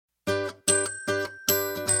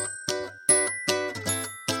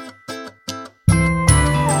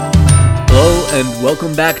and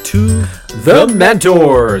welcome back to The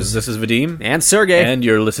Mentors. This is Vadim. And Sergey. And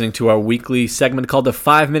you're listening to our weekly segment called the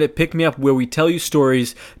 5-Minute Pick-Me-Up, where we tell you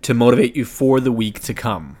stories to motivate you for the week to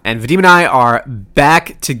come. And Vadim and I are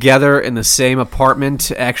back together in the same apartment,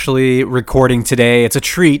 actually recording today. It's a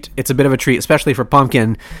treat. It's a bit of a treat, especially for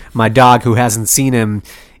Pumpkin, my dog, who hasn't seen him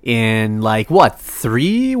in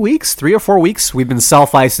 3 weeks? 3 or 4 weeks? We've been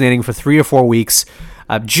self-isolating for 3 or 4 weeks.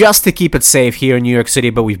 Just to keep it safe here in New York City,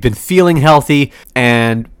 but we've been feeling healthy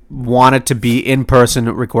and wanted to be in person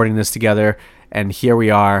recording this together, and here we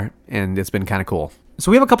are, and it's been kind of cool.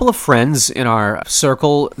 So we have a couple of friends in our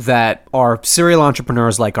circle that are serial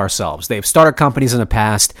entrepreneurs like ourselves. They've started companies in the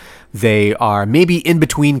past. They are maybe in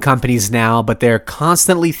between companies now, but they're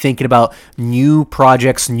constantly thinking about new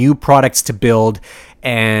projects, new products to build,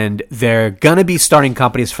 and they're going to be starting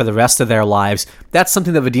companies for the rest of their lives. That's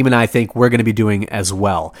something that Vadim and I think we're going to be doing as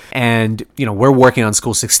well. And, we're working on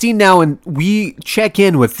School 16 now, and we check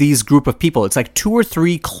in with these group of people. It's like 2 or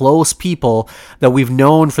 3 close people that we've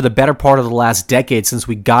known for the better part of the last decade since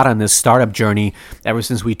we got on this startup journey, ever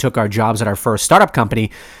since we took our jobs at our first startup company.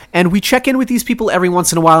 And we check in with these people every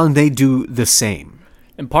once in a while, and they do the same.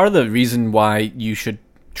 And part of the reason why you should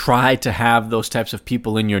try to have those types of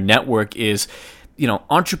people in your network is,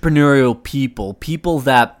 entrepreneurial people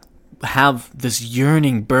that have this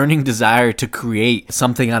yearning, burning desire to create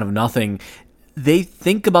something out of nothing. They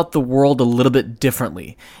think about the world a little bit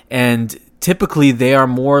differently, and typically they are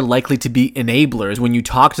more likely to be enablers. When you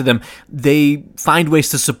talk to them, they find ways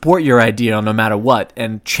to support your idea no matter what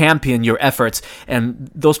and champion your efforts,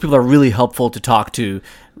 and those people are really helpful to talk to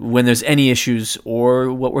when there's any issues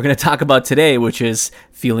or what we're going to talk about today, which is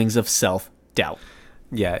feelings of self-doubt.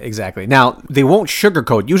 Yeah, exactly. Now, they won't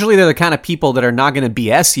sugarcoat. Usually they're the kind of people that are not going to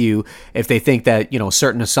BS you if they think that,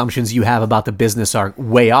 certain assumptions you have about the business are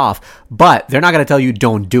way off, but they're not going to tell you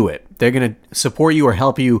don't do it. They're going to support you or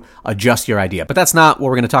help you adjust your idea. But that's not what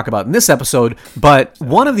we're going to talk about in this episode. But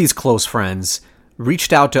one of these close friends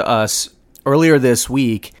reached out to us earlier this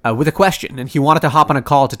week with a question, and he wanted to hop on a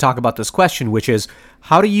call to talk about this question, which is,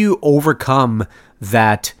 how do you overcome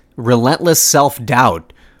that relentless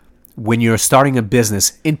self-doubt when you're starting a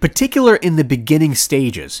business, in particular in the beginning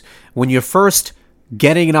stages, when you're first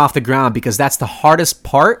getting it off the ground, because that's the hardest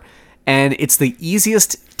part and it's the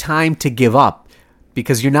easiest time to give up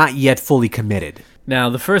because you're not yet fully committed. Now,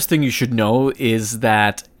 the first thing you should know is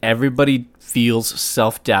that everybody feels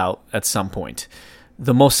self-doubt at some point.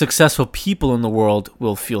 The most successful people in the world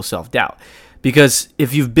will feel self-doubt. Because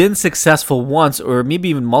if you've been successful once, or maybe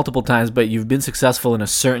even multiple times, but you've been successful in a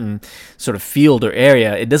certain sort of field or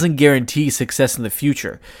area, it doesn't guarantee success in the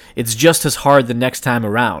future. It's just as hard the next time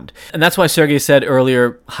around. And that's why Sergey said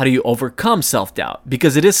earlier, how do you overcome self-doubt?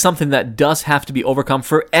 Because it is something that does have to be overcome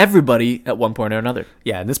for everybody at one point or another.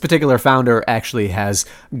 Yeah, and this particular founder actually has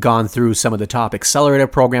gone through some of the top accelerator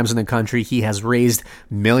programs in the country. He has raised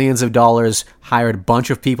millions of dollars, hired a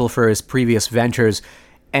bunch of people for his previous ventures,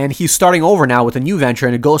 and he's starting over now with a new venture,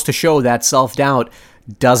 and it goes to show that self-doubt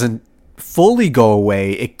doesn't fully go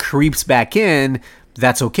away. It creeps back in.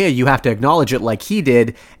 That's okay. You have to acknowledge it like he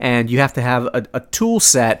did, and you have to have a tool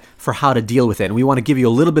set for how to deal with it. And we want to give you a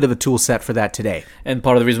little bit of a tool set for that today. And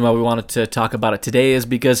part of the reason why we wanted to talk about it today is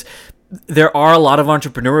because there are a lot of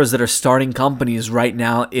entrepreneurs that are starting companies right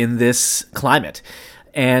now in this climate.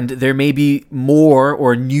 And there may be more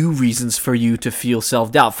or new reasons for you to feel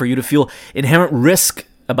self-doubt, for you to feel inherent risk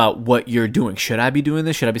about what you're doing. Should I be doing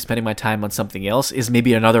this? Should I be spending my time on something else? Is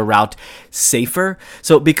maybe another route safer?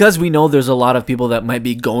 So because we know there's a lot of people that might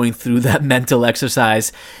be going through that mental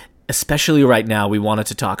exercise, especially right now, we wanted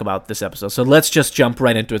to talk about this episode. So let's just jump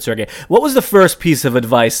right into it, Sergey. What was the first piece of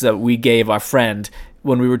advice that we gave our friend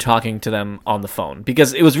when we were talking to them on the phone?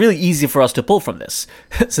 Because it was really easy for us to pull from this,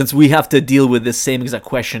 since we have to deal with this same exact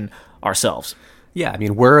question ourselves. Yeah,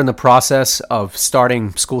 we're in the process of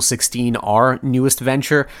starting School 16, our newest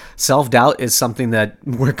venture. Self-doubt is something that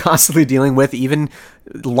we're constantly dealing with, even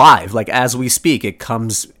live, as we speak. It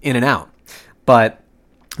comes in and out. But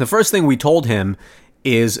the first thing we told him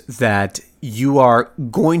is that you are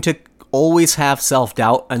going to always have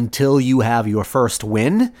self-doubt until you have your first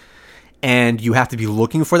win, and you have to be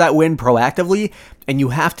looking for that win proactively, and you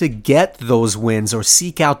have to get those wins or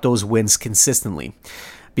seek out those wins consistently.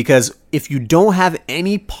 Because if you don't have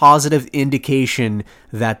any positive indication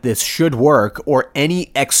that this should work or any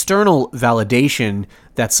external validation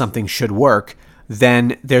that something should work,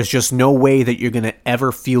 then there's just no way that you're going to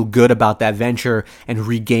ever feel good about that venture and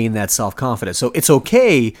regain that self-confidence. So it's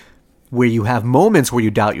okay where you have moments where you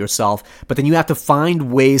doubt yourself, but then you have to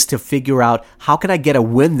find ways to figure out, how can I get a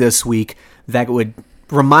win this week that would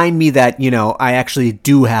remind me that, I actually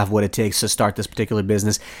do have what it takes to start this particular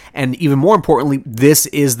business. And even more importantly, this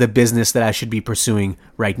is the business that I should be pursuing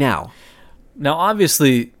right now. Now,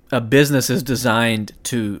 obviously, a business is designed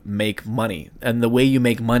to make money, and the way you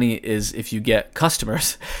make money is if you get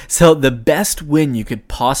customers. So the best win you could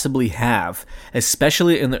possibly have,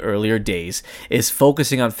 especially in the earlier days, is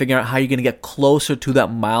focusing on figuring out how you're going to get closer to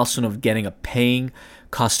that milestone of getting a paying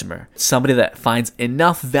customer, somebody that finds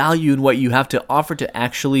enough value in what you have to offer to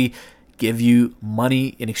actually give you money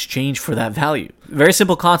in exchange for that value. Very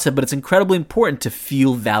simple concept, but it's incredibly important to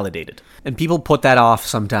feel validated. And people put that off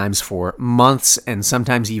sometimes for months and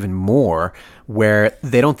sometimes even more, where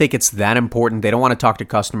they don't think it's that important. They don't want to talk to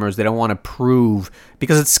customers. They don't want to prove,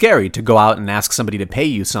 because it's scary to go out and ask somebody to pay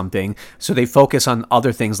you something. So they focus on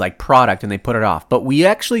other things like product and they put it off. But we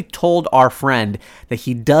actually told our friend that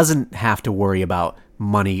he doesn't have to worry about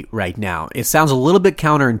money right now. It sounds a little bit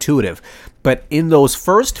counterintuitive, but in those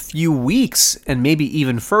first few weeks and maybe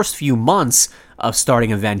even first few months of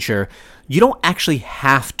starting a venture, you don't actually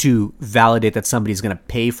have to validate that somebody's going to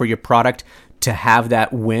pay for your product to have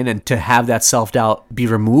that win and to have that self-doubt be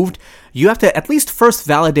removed. You have to at least first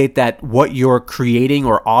validate that what you're creating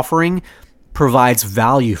or offering provides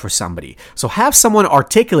value for somebody. So have someone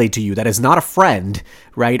articulate to you that is not a friend,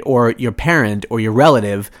 right, or your parent or your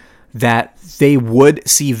relative, that they would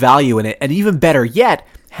see value in it. And even better yet,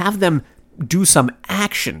 have them do some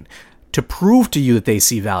action to prove to you that they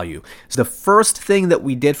see value. So the first thing that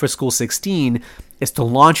we did for School 16 is to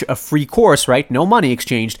launch a free course, right? No money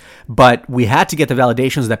exchanged, but we had to get the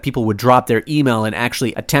validations that people would drop their email and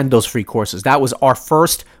actually attend those free courses. That was our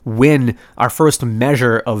first win, our first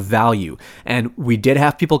measure of value. And we did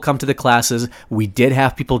have people come to the classes. We did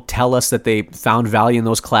have people tell us that they found value in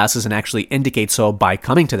those classes and actually indicate so by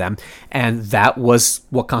coming to them. And that was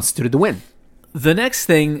what constituted the win. The next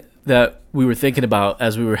thing that we were thinking about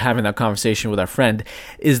as we were having that conversation with our friend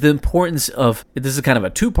is the importance of, this is kind of a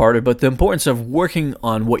two-parter, but the importance of working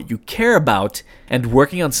on what you care about and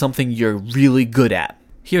working on something you're really good at.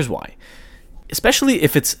 Here's why. Especially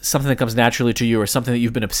if it's something that comes naturally to you or something that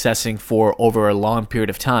you've been obsessing for over a long period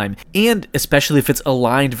of time, and especially if it's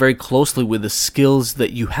aligned very closely with the skills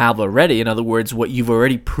that you have already. In other words, what you've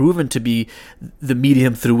already proven to be the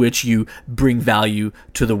medium through which you bring value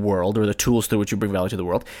to the world, or the tools through which you bring value to the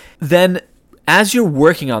world. Then as you're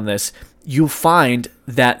working on this, you'll find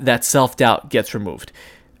that that self-doubt gets removed.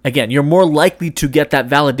 Again, you're more likely to get that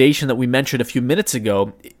validation that we mentioned a few minutes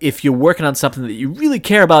ago if you're working on something that you really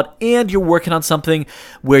care about and you're working on something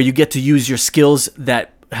where you get to use your skills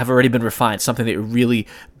that have already been refined, something that you're really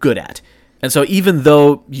good at. And so even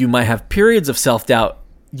though you might have periods of self-doubt,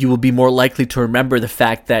 you will be more likely to remember the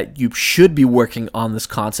fact that you should be working on this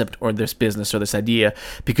concept or this business or this idea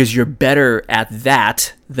because you're better at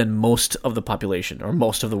that than most of the population or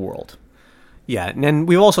most of the world. Yeah, and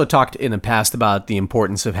we've also talked in the past about the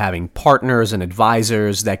importance of having partners and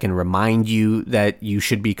advisors that can remind you that you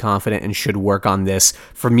should be confident and should work on this.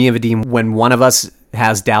 For me and Vadim, when one of us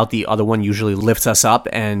has doubt, the other one usually lifts us up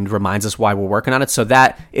and reminds us why we're working on it. So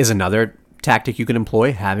that is another tactic you can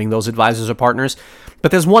employ, having those advisors or partners.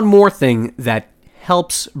 But there's one more thing that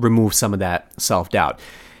helps remove some of that self-doubt.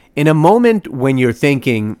 In a moment when you're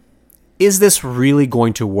thinking, is this really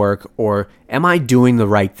going to work, or am I doing the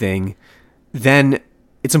right thing? Then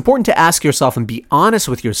it's important to ask yourself and be honest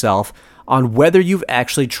with yourself on whether you've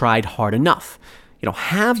actually tried hard enough.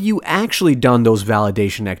 Have you actually done those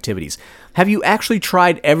validation activities? Have you actually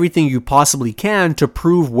tried everything you possibly can to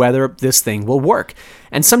prove whether this thing will work?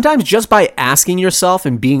 And sometimes just by asking yourself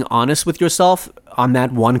and being honest with yourself on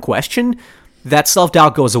that one question, that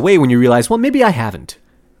self-doubt goes away when you realize, well, maybe I haven't.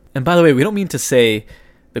 And by the way, we don't mean to say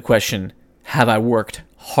the question, have I worked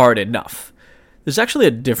hard enough? There's actually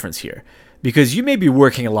a difference here. Because you may be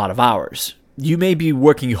working a lot of hours. You may be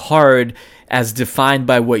working hard as defined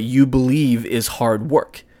by what you believe is hard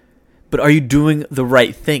work. But are you doing the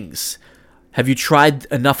right things? Have you tried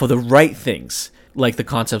enough of the right things? Like the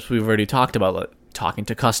concepts we've already talked about, like talking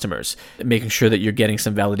to customers, making sure that you're getting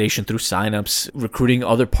some validation through signups, recruiting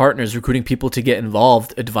other partners, recruiting people to get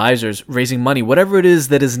involved, advisors, raising money, whatever it is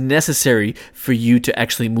that is necessary for you to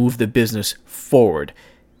actually move the business forward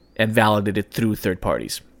and validate it through third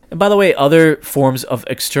parties. And by the way, other forms of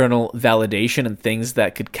external validation and things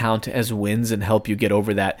that could count as wins and help you get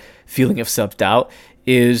over that feeling of self-doubt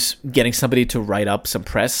is getting somebody to write up some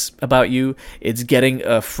press about you. It's getting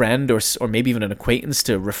a friend or maybe even an acquaintance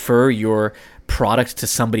to refer your product to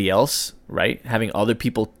somebody else, right? Having other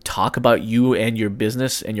people talk about you and your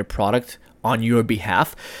business and your product on your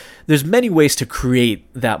behalf. There's many ways to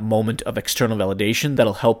create that moment of external validation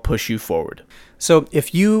that'll help push you forward. So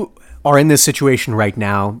if you are in this situation right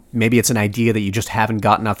now, maybe it's an idea that you just haven't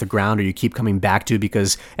gotten off the ground or you keep coming back to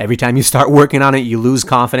because every time you start working on it, you lose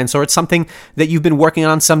confidence, or it's something that you've been working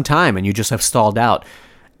on some time and you just have stalled out.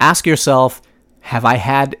 Ask yourself, have I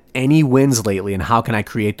had any wins lately, and how can I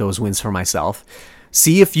create those wins for myself?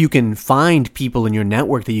 See if you can find people in your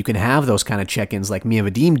network that you can have those kind of check-ins like me and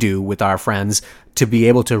Vadim do with our friends to be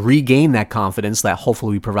able to regain that confidence that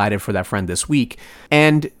hopefully we provided for that friend this week.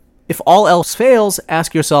 And if all else fails,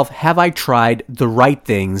 ask yourself, have I tried the right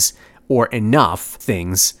things or enough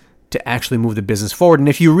things to actually move the business forward? And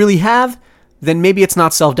if you really have, then maybe it's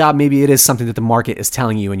not self-doubt. Maybe it is something that the market is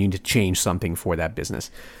telling you and you need to change something for that business.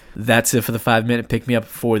 That's it for the 5-minute pick-me-up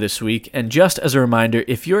for this week. And just as a reminder,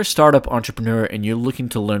 if you're a startup entrepreneur and you're looking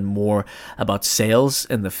to learn more about sales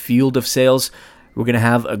and the field of sales, we're going to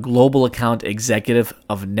have a global account executive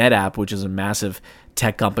of NetApp, which is a massive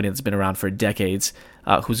tech company that's been around for decades,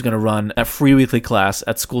 who's going to run a free weekly class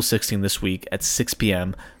at School 16 this week at 6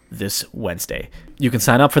 p.m. this Wednesday. You can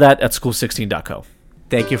sign up for that at school16.co.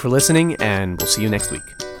 Thank you for listening, and we'll see you next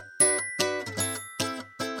week.